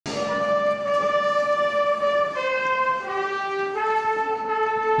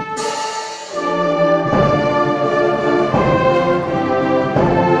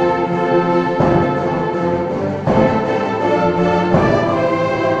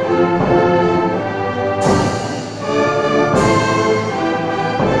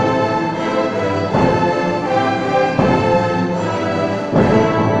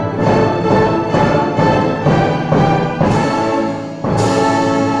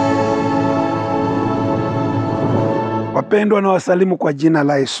Wapendwa na wasalimu kwa jina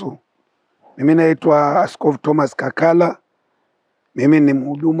la Yesu. Mimi naitwa Bishop Thomas Kakala. Mimi ni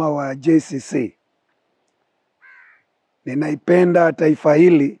mhuduma wa JCC. Ninaipenda taifa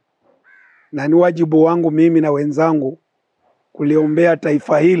hili na ni wajibu wangu mimi na wenzangu kuliombea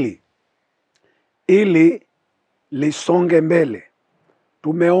taifa hili ili lisonge mbele.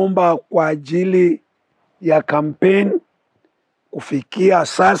 Tumeomba kwa ajili ya kampeni kufikia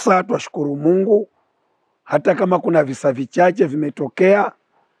sasa, twashukuru Mungu. Hata kama kuna visa vichache vimetokea,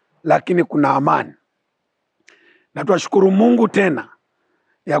 lakini kuna amani. Na twashukuru Mungu tena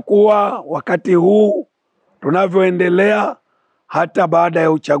ya kuwa wakati huu tunavyoendelea hata baada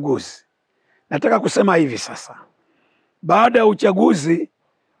ya uchaguzi. Nataka kusema hivi sasa. Baada ya uchaguzi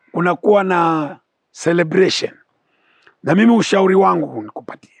kunakuwa na celebration. Na mimi ushauri wangu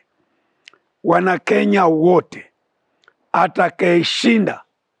nikupatie. Wana Kenya wote, atakayeshinda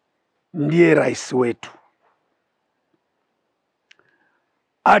ndiye rais wetu.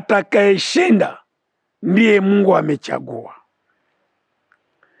 Atakayeshinda ndiye Mungu amechagua.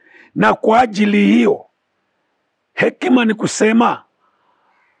 Na kwa ajili hiyo, hekima ni kusema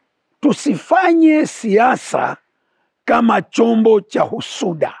tusifanye siasa kama chombo cha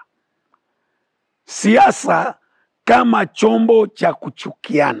husuda. Siasa kama chombo cha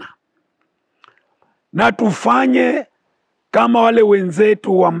kuchukiana. Na tufanye kama wale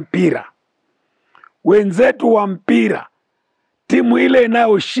wenzetu wa mpira. Wenzetu wa mpira, timu ile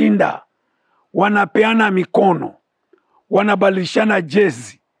inayoshinda wanapeana mikono, wanabadilishana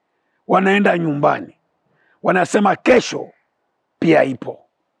jezi, wanaenda nyumbani. Wanasema kesho pia ipo.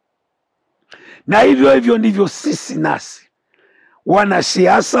 Na hivyo ndivyo sisi nasi.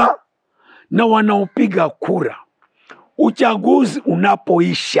 Wanasiasa na wanaopiga kura. Uchaguzi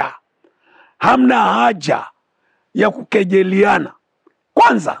unapoisha, hamna haja ya kukejeliana.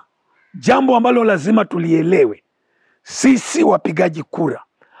 Kwanza, jambo ambalo lazima tulielewe, sisi wapigaji kura,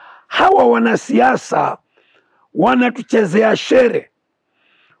 hawa wanasiasa wanatuchezea shere.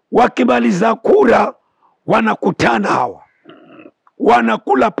 Wakimaliza kura wanakutana hawa,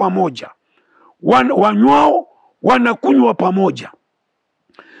 wanakula pamoja, wanywao wanakunywa pamoja.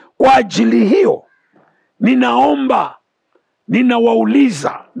 Kwa ajili hiyo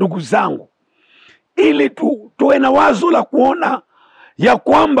ninawauliza ndugu zangu, ili tuwe na wazo la kuona ya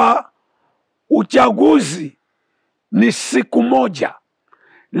kwamba uchaguzi ni siku moja,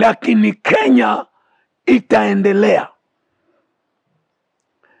 lakini Kenya itaendelea.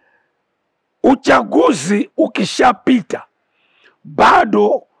 Uchaguzi ukishapita,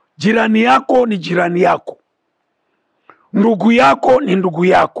 bado jirani yako ni jirani yako, ndugu yako ni ndugu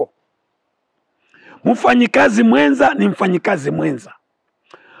yako, mfanyikazi mwenza ni mfanyikazi mwenza.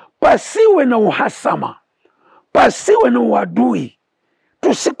 Pasiwe na uhasama, pasiwe na uadui.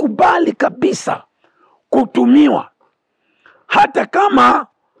 Tusikubali kabisa kutumiwa. Hata kama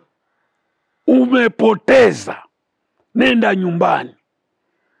umepoteza, nenda nyumbani.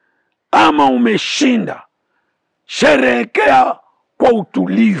 Ama umeshinda, sherehekea kwa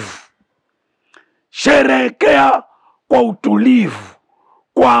utulivu. Sherehekea kwa utulivu,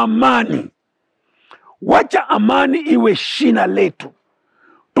 kwa amani. Wacha amani iwe shina letu.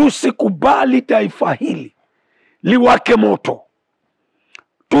 Tusikubali taifa hili liwake moto.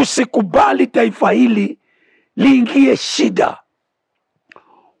 Tusikubali taifa hili liingie shida.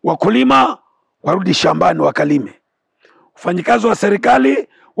 Wakulima warudi shambani wakalime. Wafanyikazi wa serikali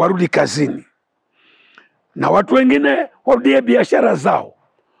warudi kazini. Na watu wengine warudie biashara zao.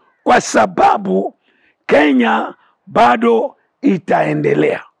 Kwa sababu Kenya bado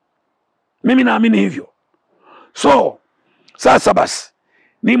itaendelea. Mimi naamini hivyo. So, sasa basi,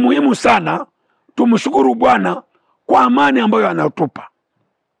 ni muhimu sana tumshukuru Bwana kwa amani ambayo anatupa.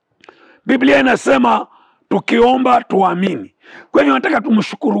 Biblia inasema tukiomba tuamini. Kwa hivyo nataka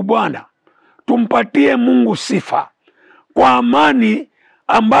tumshukuru Bwana, tumpatie Mungu sifa kwa amani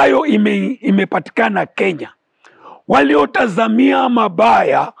ambayo imepatikana Kenya. Waliotazamia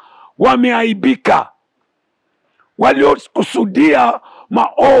mabaya wameaibika. Waliokusudia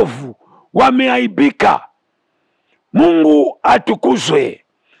maovu wameaibika. Mungu atukuzwe.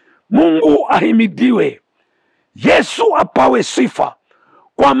 Mungu ahimidiwe. Yesu apawe sifa,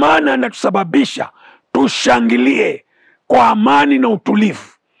 kwa maana anatusababisha tushangilie kwa amani na utulivu.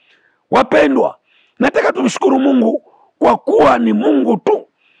 Wapendwa, nataka tumshukuru Mungu kwa kuwa ni Mungu tu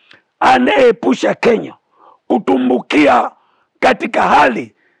anayeepusha Kenya kutumbukia katika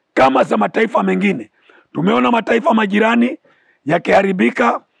hali kama za mataifa mengine. Tumeona mataifa majirani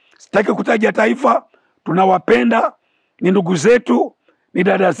yakiharibika. Sitaki kutaja taifa, tunawapenda, ni ndugu zetu, ni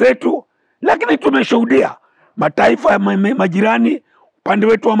dada zetu, lakini tumeshuhudia mataifa ya majirani, upande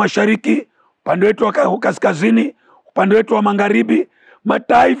wetu wa mashariki, upande wetu wa kaskazini, upande wetu wa magharibi,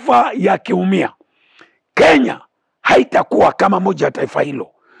 mataifa yakiumia, Kenya haitakuwa kama moja ya taifa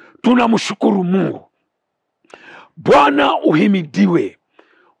hilo. Tunamshukuru Mungu. Bwana uhimidiwe,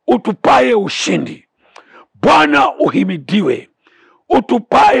 utupaye ushindi. Bwana uhimidiwe,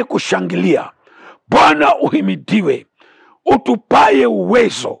 utupaye kushangilia. Bwana uhimidiwe, utupaye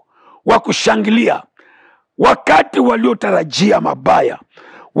uwezo wa kushangilia. Wakati waliotarajia mabaya,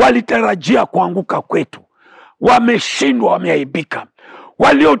 walitarajia kuanguka kwetu, wameshindwa, wameaibika.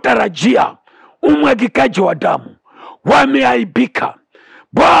 Waliotarajia umwagikaji wa damu, wameaibika.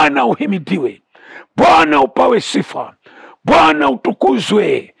 Bwana uhimidiwe, Bwana upawe sifa, Bwana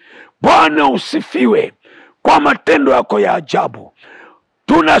utukuzwe, Bwana usifiwe kwa matendo yako ya ajabu.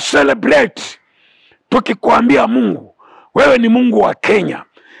 Tuna celebrate tukikwambia Mungu, wewe ni Mungu wa Kenya.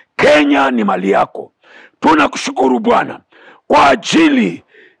 Kenya ni mali yako. Tunakushukuru Bwana kwa ajili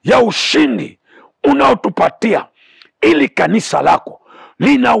ya ushindi unaotupatia ili kanisa lako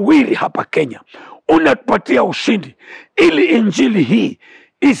linawiri hapa Kenya. Unatupatia ushindi ili injili hii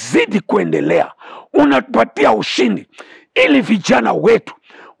izidi kuendelea. Unatupatia ushindi ili vijana wetu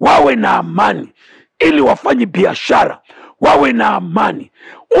wawe na amani, ili wafanye biashara wawe na amani.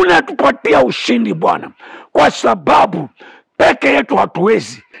 Unatupatia ushindi Bwana, kwa sababu peke yetu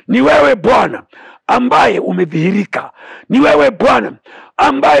hatuwezi. Ni wewe Bwana ambaye umedhihirika. Ni wewe Bwana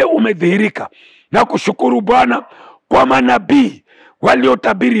ambaye umedhihirika. Na kushukuru Bwana kwa manabii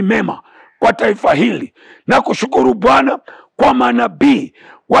waliotabiri mema kwa taifa hili. Na kushukuru Bwana kwa manabii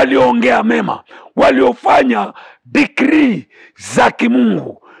walioongea mema, waliofanya decree za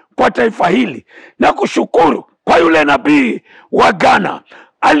kimungu kwa taifa hili. Na kushukuru kwa yule nabii wa Ghana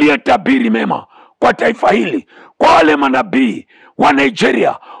aliyetabiri mema kwa taifa hili, kwa wale manabii wa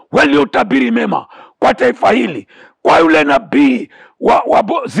Nigeria waliotabiri mema kwa taifa hili, kwa yule nabii wa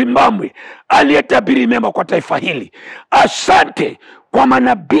Zimbabwe aliyetabiri mema kwa taifa hili. Asante kwa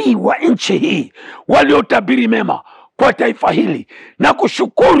manabii wa nchi hii waliotabiri mema kwa taifa hili. Na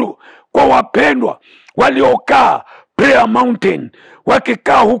kushukuru kwa wapendwa waliokaa Prayer Mountain,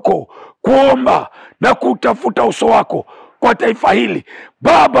 wakikaa huko kuomba na kutafuta uso wako kwa taifa hili.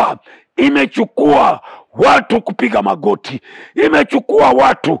 Baba, imechukua watu kupiga magoti, imechukua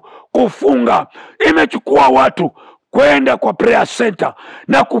watu kufunga, imechukua watu kwenda kwa prayer center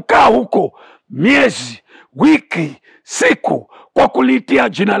na kukaa huko miezi, wiki, siku kwa kulitia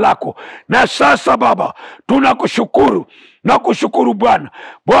jina lako. Na sasa Baba, tunakushukuru na kushukuru Bwana.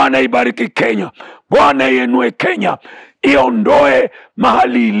 Bwana ibariki Kenya, Bwana ienue Kenya, iondoe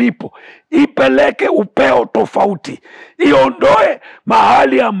mahali ilipo, ipeleke upeo tofauti, iondoe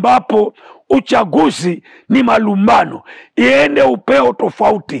mahali ambapo uchaguzi ni malumbano, iende upeo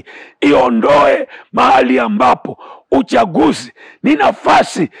tofauti, iondoe mahali ambapo uchaguzi ni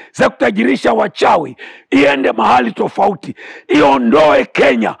nafasi za kutajirisha wachawi, iende mahali tofauti. Iondoe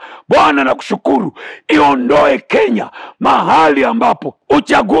Kenya Bwana, na kushukuru, iondoe Kenya mahali ambapo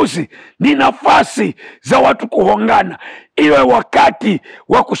uchaguzi ni nafasi za watu kuhongana, iwe wakati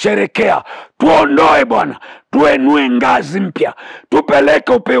wa kusherekea. Tuondoe Bwana, tuenue ngazi mpya,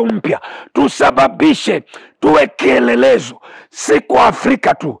 tupeleke upeo mpya, tusababishe tuwe kielelezo, si kwa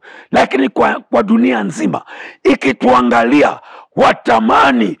Afrika tu, lakini kwa dunia nzima. Ikituangalia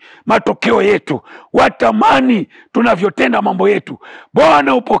watamani matokeo yetu, watamani tunavyotenda mambo yetu.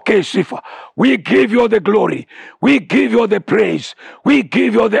 Bwana upokee sifa. We give you the glory, we give you the praise, we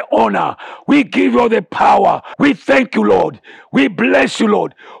give you the honor, we give you the power. We thank you Lord, we bless you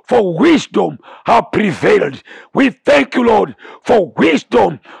Lord, for wisdom have prevailed. We thank you Lord, for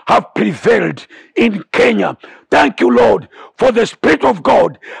wisdom have prevailed in Kenya. Thank you Lord, for the Spirit of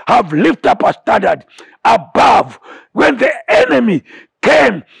God have lifted up a standard above. When the enemy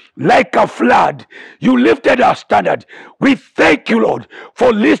came like a flood, you lifted our standard. We thank you Lord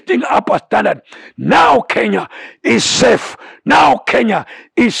for lifting up a standard. Now Kenya is safe. Now Kenya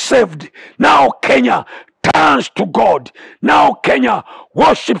is saved. Now Kenya turns to God. Now Kenya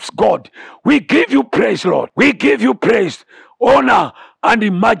worships God. We give you praise Lord. We give you praise, honor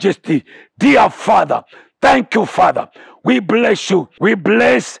and majesty. Dear Father, thank you Father. We bless you. We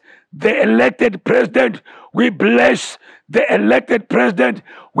bless the elected president. We bless the elected president.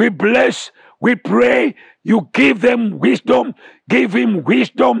 We bless, we pray you give them wisdom, give him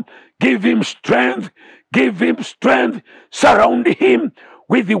wisdom, give him strength, give him strength. Surround him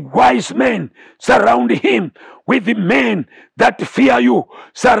with the wise men, surround him with the men that fear you,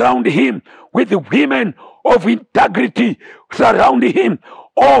 surround him with the women of integrity, surround him.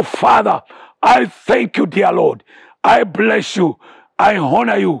 Oh Father, I thank you dear Lord. I bless you, I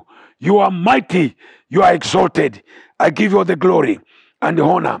honor you. You are mighty, you are exalted. I give you the glory and the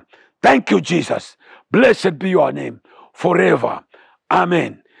honor. Thank you, Jesus. Blessed be your name forever.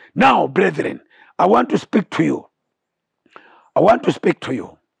 Amen. Now, brethren, I want to speak to you. I want to speak to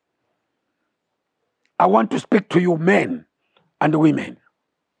you. I want to speak to you, men and women.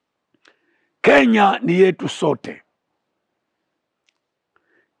 Kenya ni yetu sote.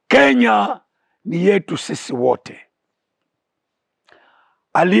 Kenya ni yetu sisi wote.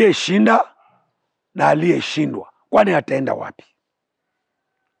 Aliyeshinda na aliyeshindwa, kwani ataenda wapi?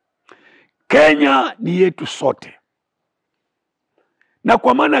 Kenya ni yetu sote. Na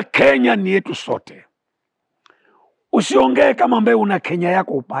kwa maana Kenya ni yetu sote, usiongee kama ambaye una Kenya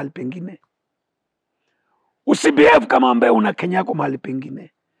yako mahali pengine. Usibehave kama ambaye una Kenya yako mahali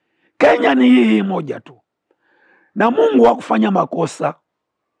pengine. Kenya ni hii moja tu. Na Mungu hakufanya makosa.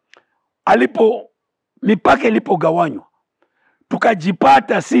 Mipaka ilipogawanywa,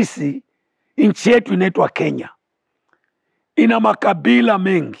 tukajipata sisi nchi yetu inaitwa Kenya. Ina makabila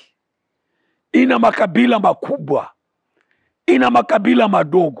mengi. Ina makabila makubwa. Ina makabila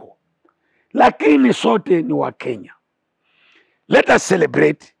madogo. Lakini sote ni wa Kenya. Let us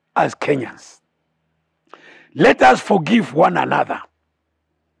celebrate as Kenyans. Let us forgive one another.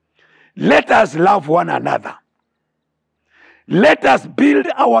 Let us love one another. Let us build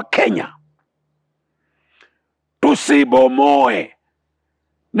our Kenya. Tusibomoe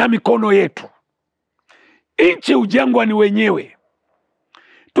na mikono yetu. Nchi ujengwa ni wenyewe.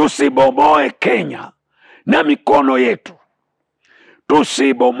 Tusibomoe Kenya na mikono yetu.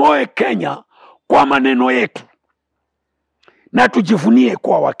 Tusibomoe Kenya kwa maneno yetu. Na tujivunie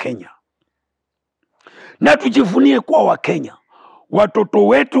kuwa wa Kenya. Na tujivunie kuwa wa Kenya. Watoto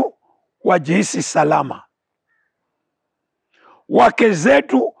wetu wajihisi salama. Wake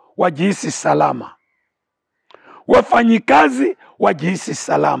zetu wajihisi salama. Wafanyikazi wajihisi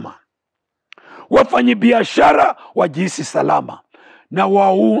salama. Wafanyibiashara wajihisi salama.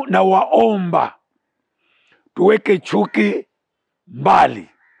 Na waomba tuweke chuki mbali.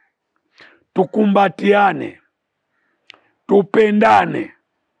 Tukumbatiane. Tupendane.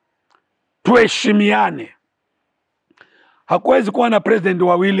 Tuheshimiane. Hakuwezi kuwa na president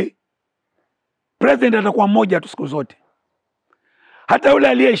wawili. President atakuwa mmoja tu siku zote. Hata yule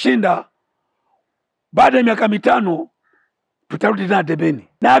aliyeshinda baada ya miaka 5 tutarudi tena debeni.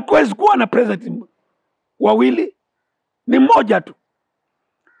 Na hakuwezi kuwa na president wawili, ni mmoja tu.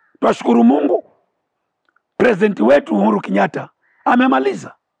 Tunashukuru Mungu, president wetu Uhuru Kenyatta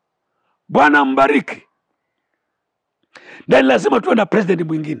amemaliza. Bwana mbariki. Na lazima tuwe na president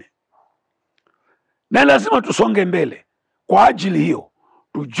mwingine. Na lazima tusonge mbele. Kwa ajili hiyo,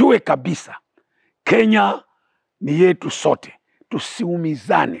 tujue kabisa Kenya ni yetu sote.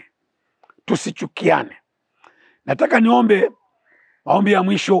 Tusiumizane. Tusichukiane. Nataka niombe maombi ya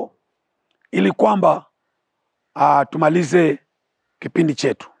mwisho ili kwamba tumalize kipindi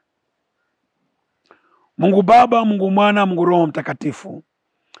chetu. Mungu Baba, Mungu Mwana, Mungu Roho Mtakatifu,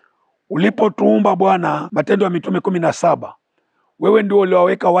 ulipotuumba Bwana, Matendo ya Mitume 17, wewe ndio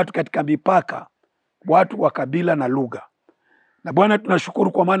ulioweka watu katika mipaka, watu wa kabila na lugha. Na Bwana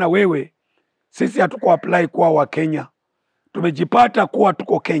tunashukuru kwa maana wewe, sisi hatuko apply kuwa wa Kenya. Tumejipata kuwa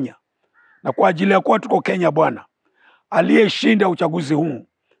tuko Kenya. Na kwa ajili ya kuwa tuko Kenya Bwana, aliyeshinda uchaguzi huu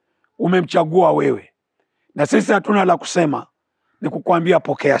umemchagua wewe. Na sisi hatuna la kusema, ni kukuambia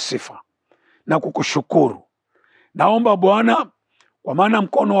pokea sifa na kukushukuru. Naomba Bwana, kwa maana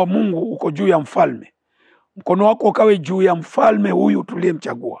mkono wa Mungu uko juu ya mfalme, mkono wako ukawe juu ya mfalme huyu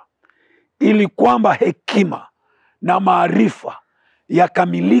tuliyemchagua, ili kwamba hekima na maarifa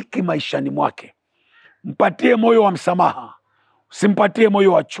yakamiliki maishani mwake. Mpatie moyo wa msamaha, usimpatie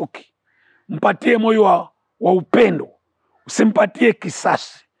moyo wa chuki. Mpatie moyo wa upendo, usimpatie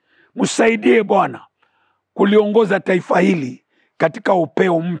kisasi. Msaidie Bwana kuliongoza taifa hili katika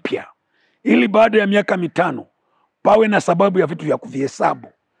upeo mpya, ili baada ya miaka 5 pawe na sababu ya vitu vya kuvihesabu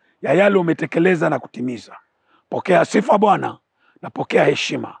ya yale umetekeleza na kutimiza. Pokea sifa Bwana na pokea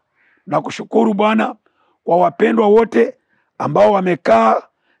heshima. Na kushukuru Bwana kwa wapendwa wote ambao wamekaa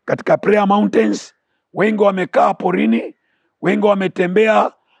katika prayer mountains. Wengi wamekaa porini, wengi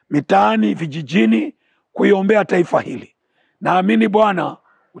wametembea mitaani, vijijini kuiombea taifa hili. Naamini Bwana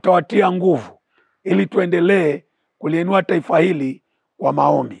utawatia nguvu ili tuendelee kuliinua taifa hili kwa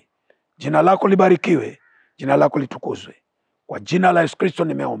maombi. Jina lako libarikiwe, jina lako litukuzwe. Kwa jina la Yesu Kristo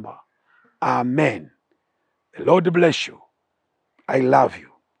nimeomba. Amen. The Lord bless you. I love you.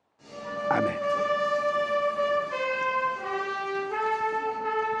 Amen.